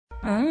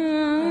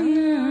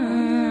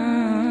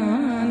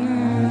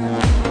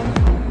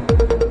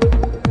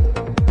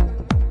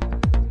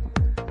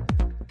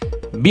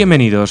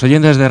Bienvenidos,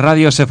 oyentes de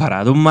Radio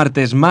Sefarad. Un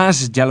martes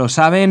más, ya lo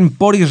saben,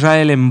 por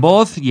Israel en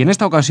voz, y en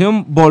esta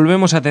ocasión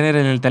volvemos a tener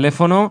en el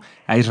teléfono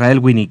a Israel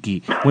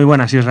Winnicki. Muy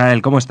buenas,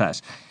 Israel, ¿cómo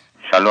estás?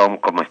 Shalom,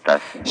 ¿cómo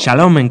estás?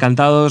 Shalom,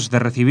 encantados de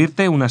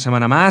recibirte una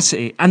semana más.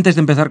 Antes de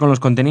empezar con los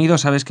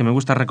contenidos, sabes que me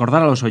gusta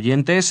recordar a los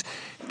oyentes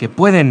que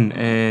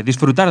pueden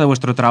disfrutar de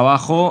vuestro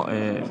trabajo,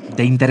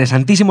 de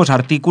interesantísimos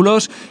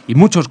artículos y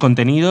muchos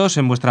contenidos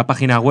en vuestra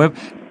página web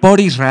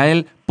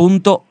porisrael.org,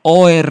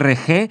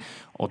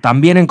 o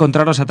también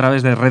encontraros a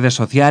través de redes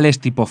sociales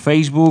tipo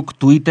Facebook,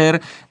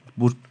 Twitter.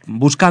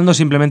 Buscando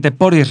simplemente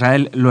por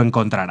Israel lo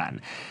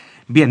encontrarán.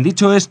 Bien,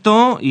 dicho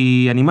esto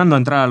y animando a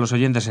entrar a los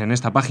oyentes en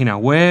esta página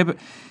web,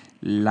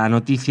 la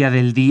noticia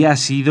del día ha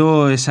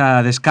sido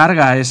esa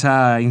descarga,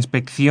 esa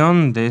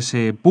inspección de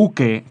ese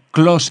buque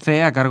Clos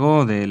C a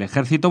cargo del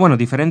ejército, bueno,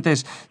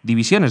 diferentes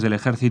divisiones del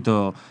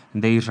ejército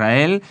de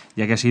Israel,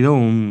 ya que ha sido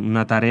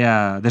una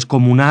tarea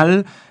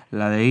descomunal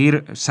la de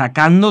ir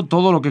sacando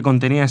todo lo que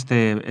contenía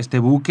este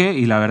buque,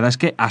 y la verdad es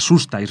que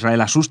asusta,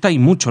 Israel asusta y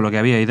mucho lo que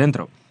había ahí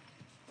dentro.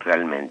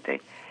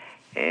 Realmente.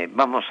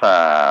 Vamos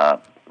a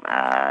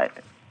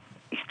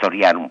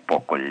historiar un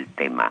poco el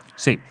tema.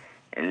 Sí.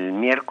 El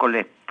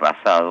miércoles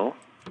pasado,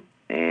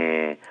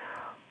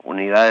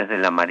 unidades de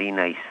la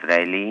Marina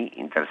israelí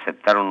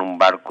interceptaron un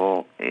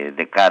barco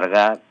de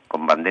carga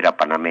con bandera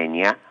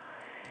panameña,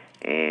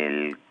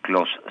 el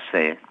Clos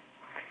C,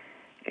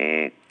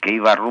 que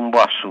iba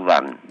rumbo a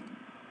Sudán.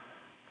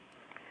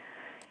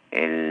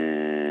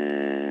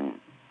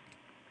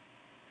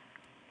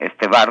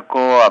 Este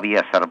barco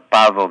había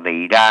zarpado de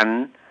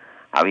Irán,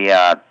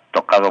 había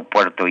tocado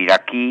puerto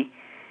iraquí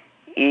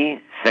y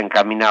se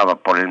encaminaba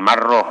por el Mar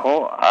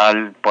Rojo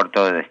al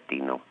puerto de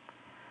destino.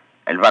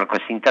 El barco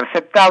es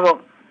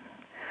interceptado.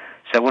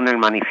 Según el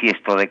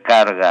manifiesto de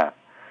carga,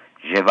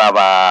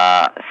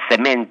 llevaba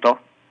cemento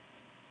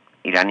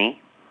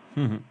iraní.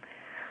 Uh-huh.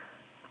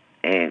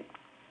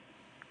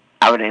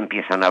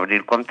 Empiezan a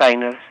abrir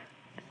containers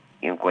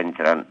y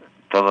encuentran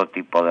todo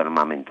tipo de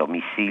armamento,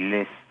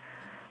 misiles,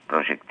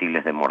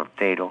 proyectiles de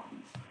mortero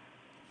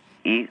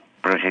y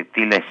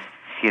proyectiles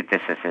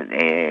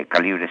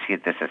calibre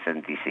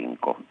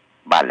 7.65,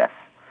 balas.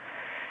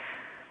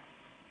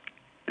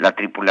 La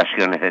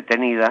tripulación es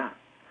detenida,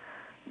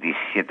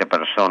 17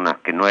 personas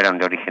que no eran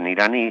de origen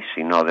iraní,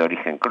 sino de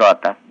origen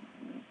croata.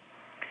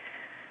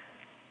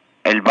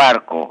 El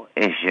barco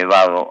es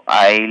llevado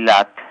a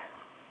Eilat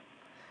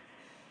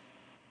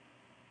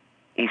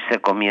y se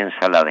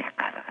comienza la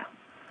descarga.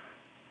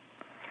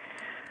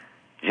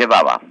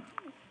 Llevaba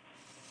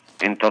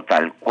en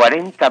total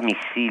 40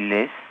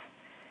 misiles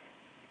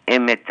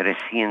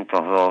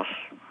M302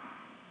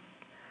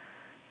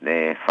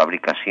 de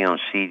fabricación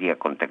siria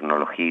con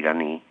tecnología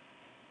iraní,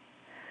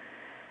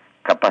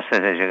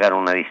 capaces de llegar a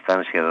una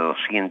distancia de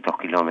 200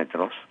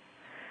 kilómetros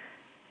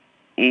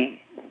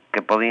y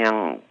que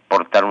podían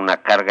portar una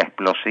carga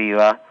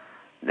explosiva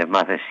de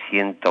más de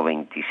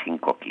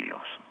 125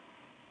 kilos.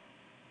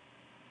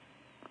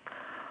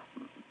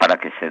 Para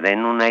que se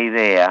den una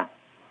idea,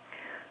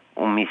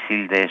 un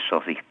misil de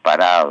esos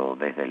disparado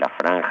desde la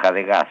franja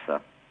de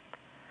Gaza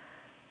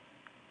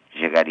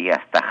llegaría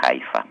hasta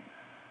Haifa.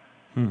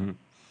 Uh-huh.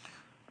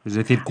 Es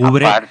decir,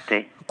 cubre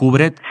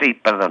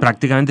sí,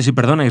 prácticamente, sí,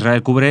 perdona,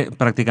 Israel cubre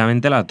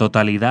prácticamente la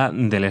totalidad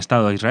del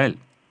Estado de Israel.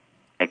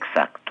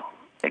 Exacto.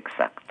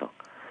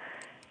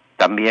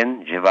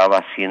 También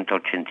llevaba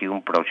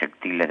 181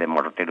 proyectiles de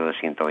mortero de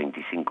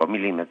 125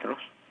 milímetros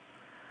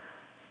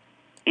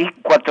y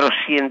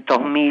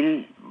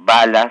 400.000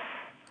 balas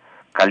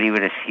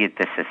calibre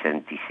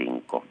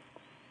 7.65.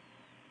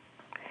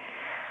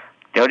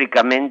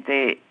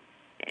 Teóricamente,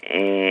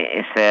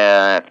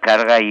 esa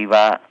carga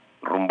iba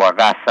rumbo a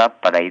Gaza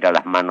para ir a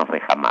las manos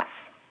de Hamás.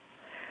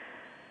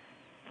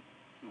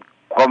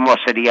 ¿Cómo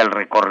sería el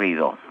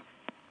recorrido?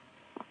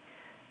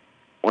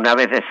 Una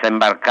vez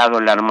desembarcado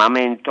el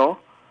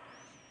armamento,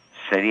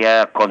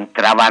 sería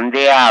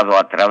contrabandeado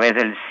a través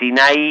del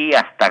Sinaí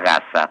hasta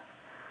Gaza,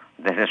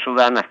 desde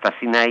Sudán hasta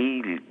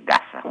Sinaí y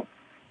Gaza.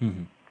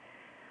 Uh-huh.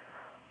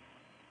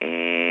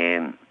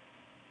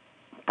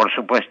 Por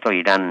supuesto,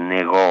 Irán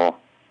negó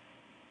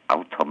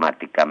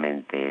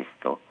automáticamente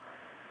esto,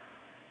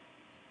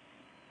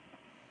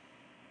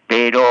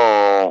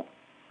 pero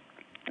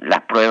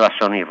las pruebas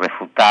son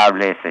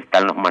irrefutables,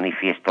 están los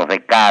manifiestos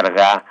de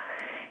carga,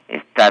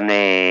 están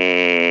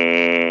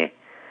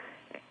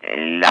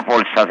las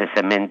bolsas de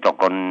cemento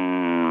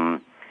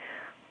con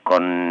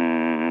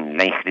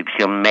la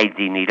inscripción Made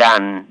in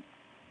Irán,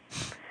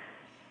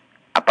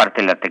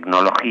 aparte la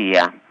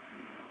tecnología.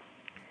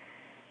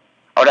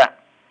 Ahora,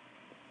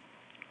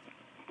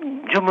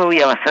 yo me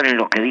voy a basar en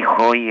lo que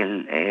dijo hoy,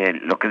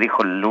 lo que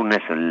dijo el lunes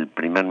el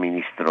primer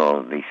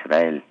ministro de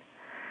Israel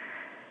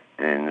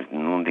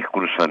en un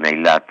discurso en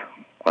Eilat,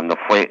 cuando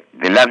fue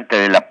delante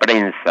de la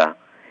prensa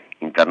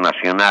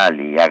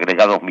internacional y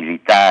agregados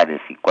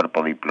militares y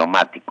cuerpo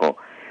diplomático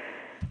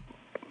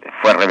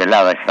fue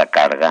revelada esa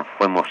carga,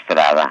 fue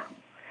mostrada.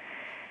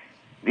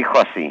 Dijo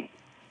así: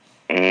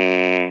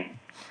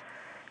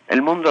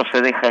 el mundo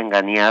se deja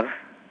engañar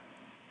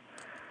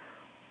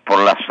por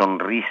la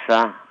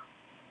sonrisa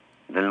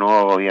del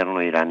nuevo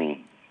gobierno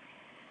iraní,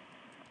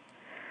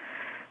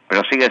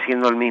 pero sigue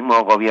siendo el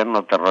mismo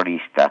gobierno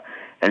terrorista,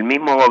 el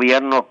mismo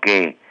gobierno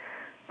que,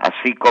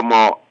 así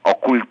como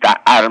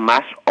oculta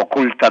armas,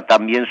 oculta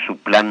también su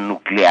plan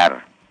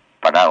nuclear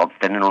para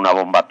obtener una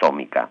bomba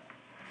atómica.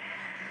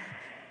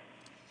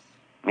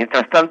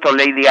 Mientras tanto,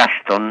 Lady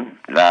Ashton,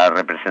 la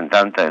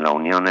representante de la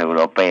Unión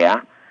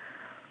Europea,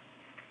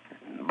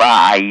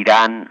 va a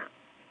Irán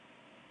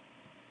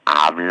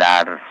a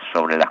hablar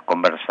sobre las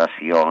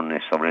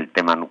conversaciones, sobre el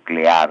tema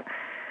nuclear,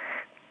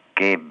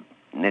 que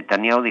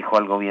Netanyahu dijo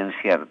algo bien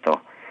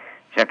cierto: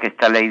 ya que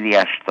está Lady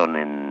Ashton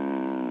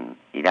en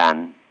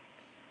Irán,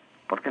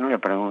 ¿por qué no le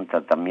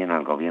pregunta también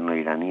al gobierno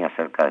iraní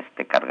acerca de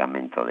este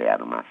cargamento de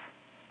armas?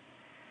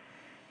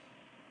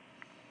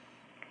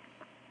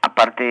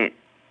 Aparte,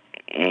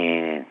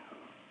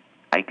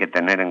 hay que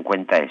tener en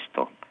cuenta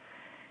esto: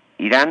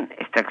 Irán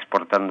está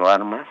exportando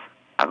armas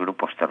a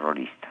grupos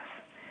terroristas.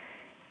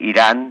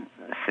 Irán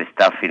se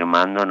está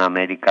afirmando en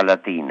América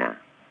Latina.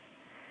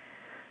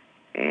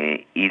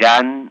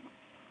 Irán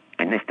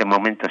en este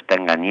momento está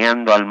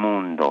engañando al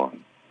mundo.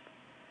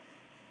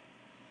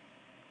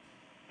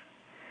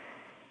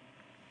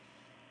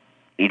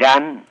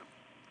 Irán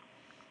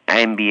ha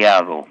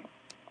enviado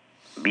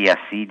vía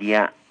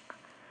Siria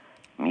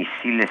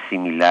misiles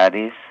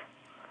similares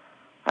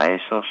a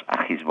esos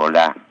a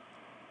Hezbollah.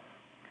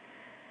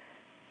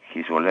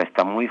 Hezbollah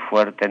está muy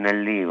fuerte en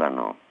el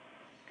Líbano.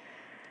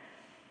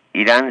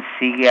 Irán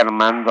sigue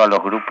armando a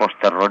los grupos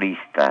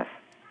terroristas.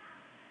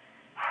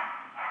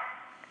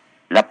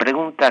 La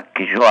pregunta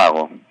que yo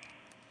hago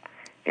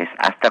es: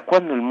 ¿hasta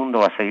cuándo el mundo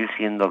va a seguir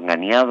siendo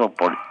engañado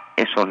por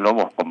esos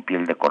lobos con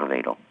piel de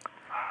cordero?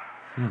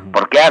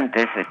 Porque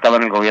antes estaba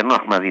en el gobierno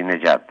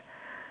Ahmadinejad.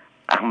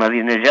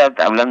 Ahmadinejad,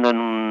 hablando en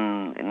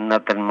una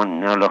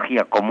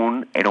terminología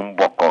común, era un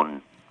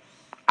bocón.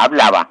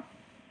 Hablaba,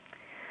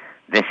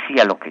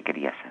 decía lo que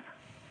quería hacer.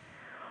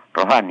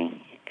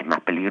 Rouhani es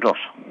más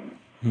peligroso.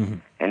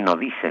 Él no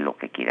dice lo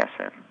que quiere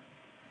hacer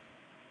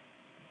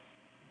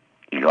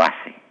y lo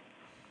hace.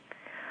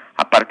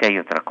 Aparte hay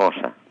otra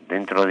cosa: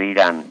 dentro de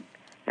Irán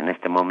en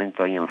este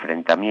momento hay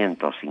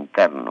enfrentamientos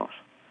internos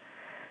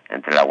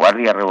entre la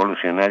Guardia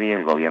Revolucionaria y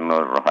el gobierno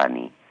de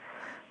Rouhani.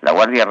 La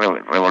Guardia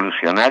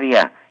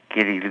Revolucionaria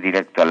quiere ir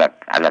directo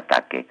al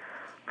ataque.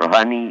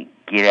 Rouhani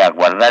quiere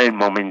aguardar el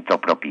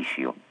momento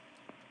propicio.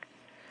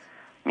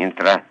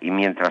 Mientras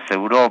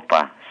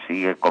Europa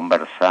sigue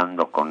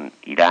conversando con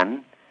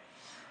Irán,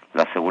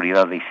 la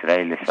seguridad de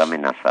Israel es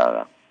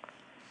amenazada.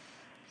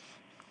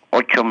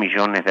 8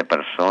 millones de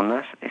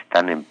personas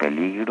están en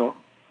peligro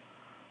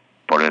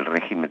por el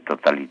régimen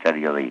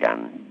totalitario de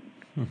Irán.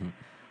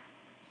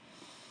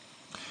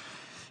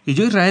 Y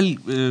yo, Israel,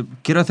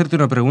 quiero hacerte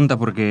una pregunta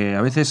porque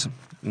a veces,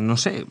 no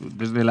sé,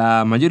 desde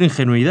la mayor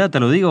ingenuidad te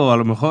lo digo, a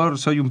lo mejor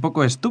soy un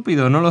poco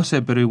estúpido, no lo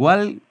sé, pero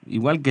igual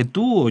que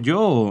tú o yo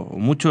o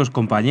muchos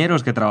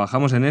compañeros que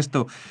trabajamos en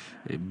esto,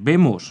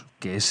 vemos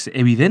que es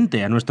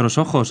evidente a nuestros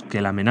ojos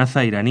que la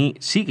amenaza iraní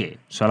sigue,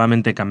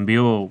 solamente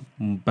cambió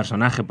un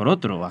personaje por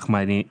otro,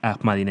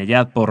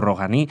 Ahmadinejad por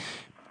Rouhani,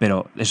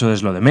 pero eso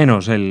es lo de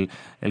menos, el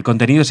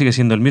contenido sigue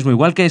siendo el mismo,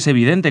 igual que es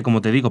evidente,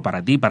 como te digo,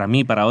 para ti, para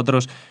mí, para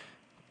otros.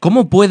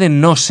 ¿Cómo puede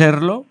no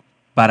serlo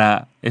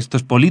para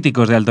estos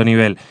políticos de alto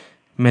nivel?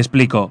 Me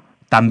explico.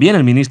 También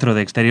el ministro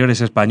de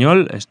Exteriores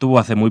español estuvo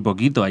hace muy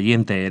poquito allí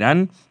en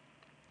Teherán.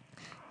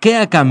 ¿Qué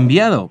ha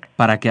cambiado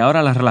para que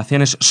ahora las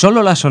relaciones,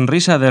 solo la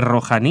sonrisa de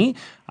Rouhani,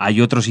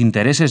 hay otros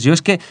intereses? Yo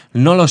es que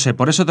no lo sé,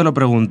 por eso te lo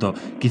pregunto.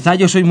 Quizá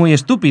yo soy muy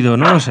estúpido,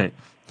 no lo sé.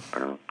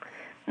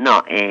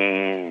 No,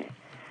 es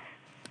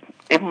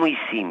muy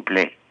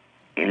simple.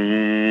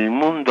 El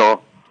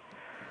mundo,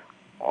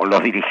 o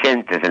los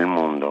dirigentes del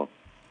mundo,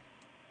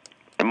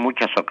 en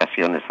muchas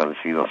ocasiones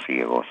han sido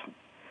ciegos.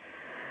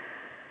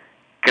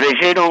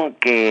 Creyeron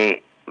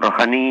que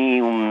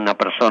Rouhani, una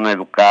persona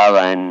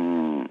educada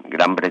en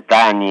Gran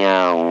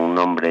Bretaña, un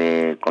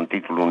hombre con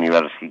título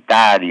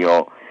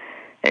universitario,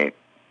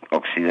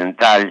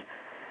 occidental,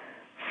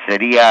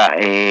 sería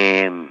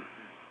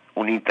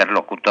un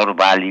interlocutor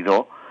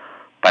válido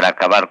para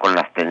acabar con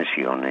las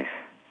tensiones.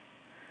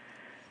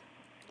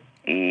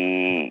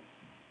 Y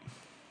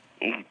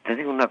te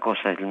digo una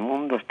cosa: el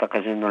mundo está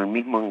cayendo en el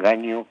mismo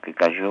engaño que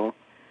cayó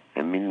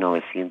en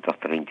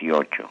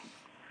 1938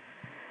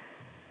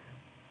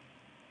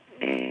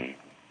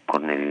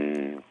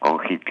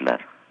 con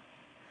Hitler.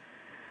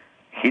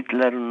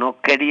 Hitler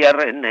no quería...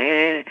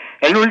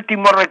 el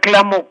último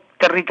reclamo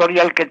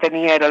territorial que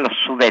tenía eran los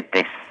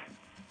Sudetes.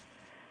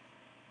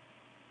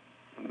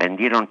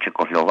 Vendieron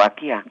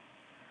Checoslovaquia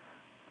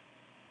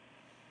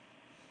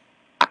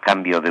a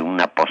cambio de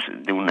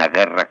una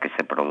guerra que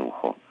se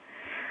produjo.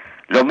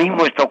 Lo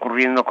mismo está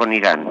ocurriendo con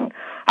Irán.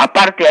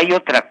 Aparte hay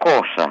otra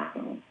cosa.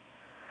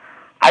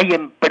 Hay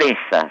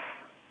empresas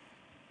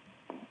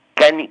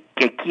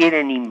que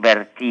quieren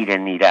invertir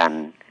en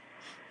Irán,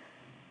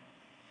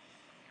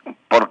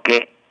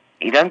 porque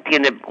Irán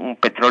tiene un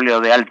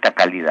petróleo de alta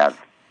calidad.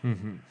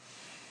 Uh-huh.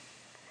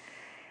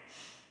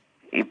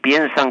 Y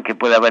piensan que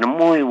puede haber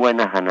muy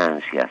buenas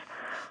ganancias.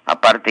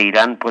 Aparte,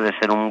 Irán puede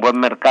ser un buen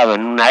mercado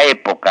en una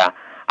época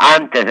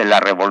antes de la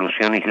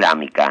Revolución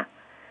Islámica.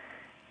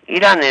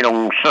 Irán era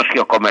un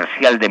socio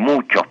comercial de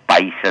muchos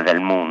países del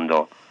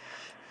mundo.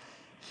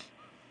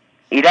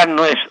 Irán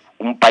no es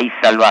un país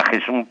salvaje,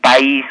 es un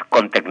país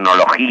con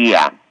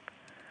tecnología.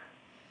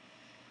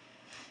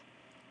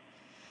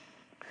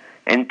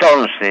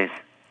 Entonces,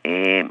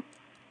 el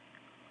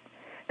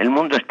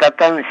mundo está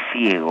tan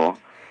ciego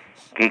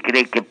que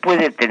cree que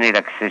puede tener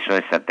acceso a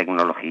esa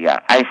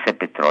tecnología, a ese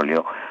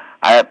petróleo,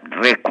 a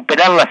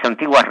recuperar las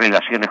antiguas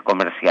relaciones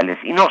comerciales,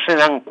 y no se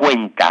dan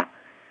cuenta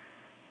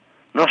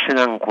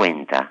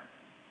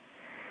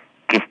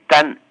que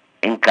están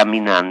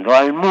encaminando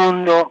al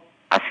mundo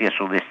hacia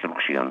su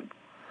destrucción,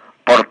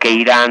 porque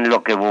Irán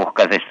lo que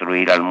busca es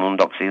destruir al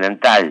mundo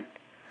occidental,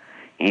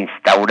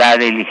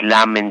 instaurar el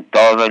Islam en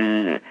todo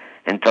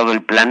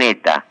el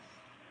planeta.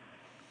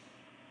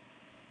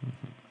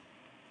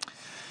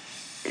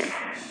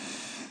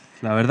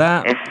 La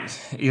verdad,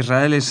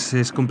 Israel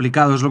es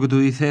complicado, es lo que tú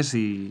dices,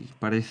 y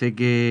parece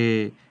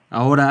que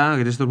ahora,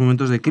 en estos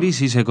momentos de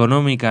crisis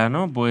económica,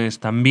 ¿no? Pues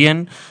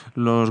también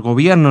los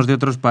gobiernos de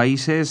otros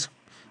países,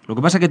 lo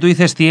que pasa es que tú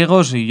dices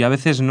ciegos, y a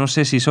veces no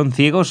sé si son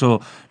ciegos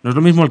o no es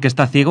lo mismo el que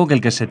está ciego que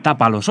el que se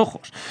tapa los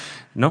ojos,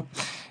 ¿no?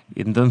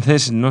 Y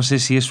entonces no sé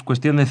si es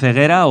cuestión de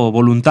ceguera o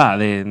voluntad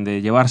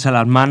de llevarse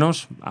las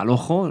manos al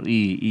ojo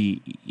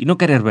y no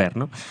querer ver,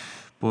 ¿no?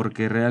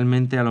 Porque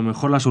realmente a lo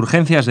mejor las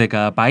urgencias de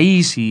cada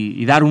país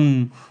y dar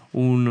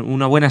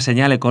una buena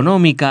señal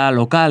económica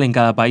local en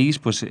cada país,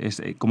 pues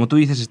como tú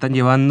dices, están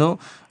llevando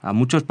a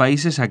muchos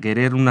países a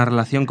querer una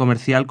relación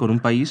comercial con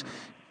un país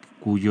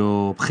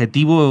cuyo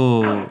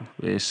objetivo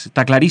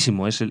está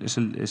clarísimo, es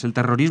el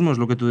terrorismo, es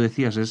lo que tú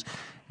decías,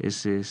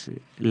 es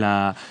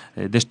la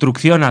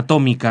destrucción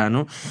atómica,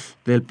 ¿no?,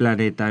 del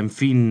planeta. En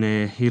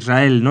fin,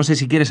 Israel, no sé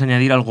si quieres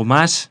añadir algo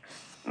más.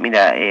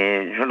 Mira,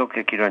 yo lo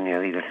que quiero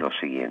añadir es lo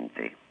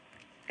siguiente.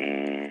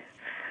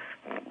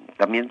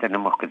 También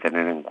tenemos que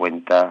tener en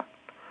cuenta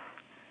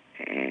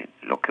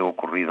lo que ha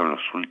ocurrido en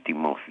los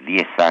últimos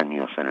 10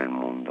 años en el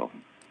mundo.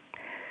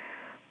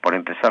 Por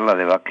empezar, la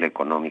debacle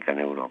económica en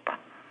Europa.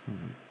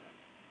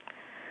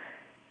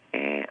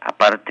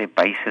 Aparte,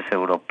 países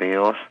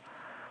europeos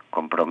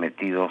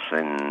comprometidos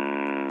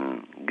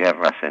en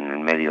guerras en el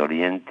Medio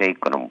Oriente y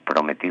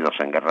comprometidos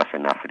en guerras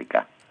en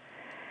África.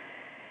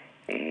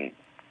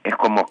 Es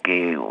como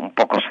que un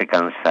poco se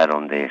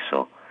cansaron de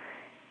eso,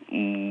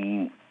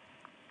 y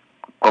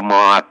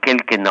como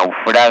aquel que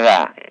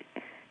naufraga,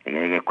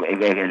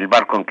 el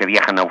barco en que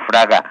viaja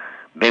naufraga,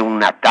 ve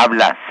una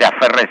tabla, se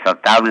aferra a esa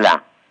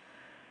tabla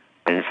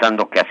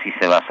pensando que así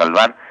se va a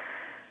salvar.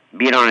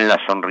 Vieron en la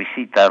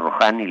sonrisita de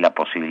Rouhani la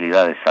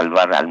posibilidad de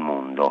salvar al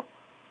mundo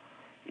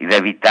y de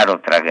evitar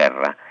otra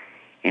guerra,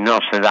 y no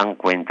se dan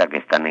cuenta que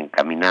están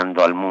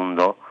encaminando al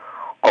mundo,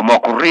 como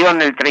ocurrió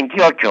en el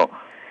 38,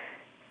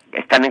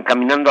 están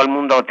encaminando al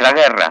mundo a otra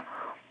guerra.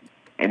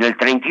 En el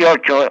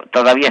 38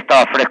 todavía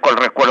estaba fresco el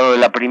recuerdo de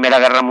la Primera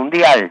Guerra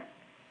Mundial.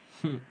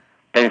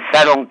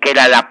 Pensaron que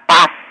era la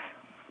paz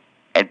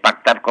el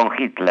pactar con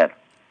Hitler.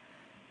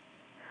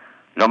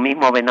 Lo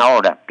mismo ven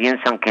ahora,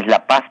 piensan que es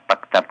la paz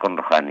pactar con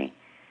Rouhani.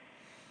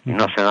 Y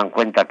no se dan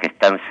cuenta que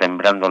están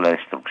sembrando la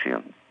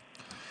destrucción.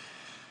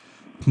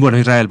 Bueno,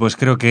 Israel, pues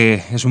creo que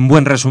es un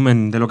buen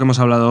resumen de lo que hemos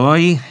hablado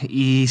hoy,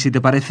 y si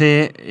te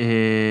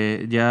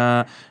parece,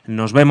 ya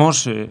nos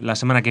vemos la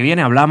semana que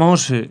viene,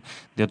 hablamos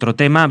de otro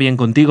tema, bien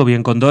contigo,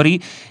 bien con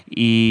Dori,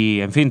 y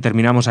en fin,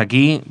 terminamos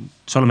aquí.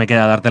 Solo me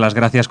queda darte las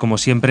gracias, como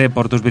siempre,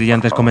 por tus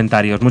brillantes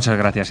comentarios. Muchas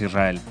gracias,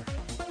 Israel.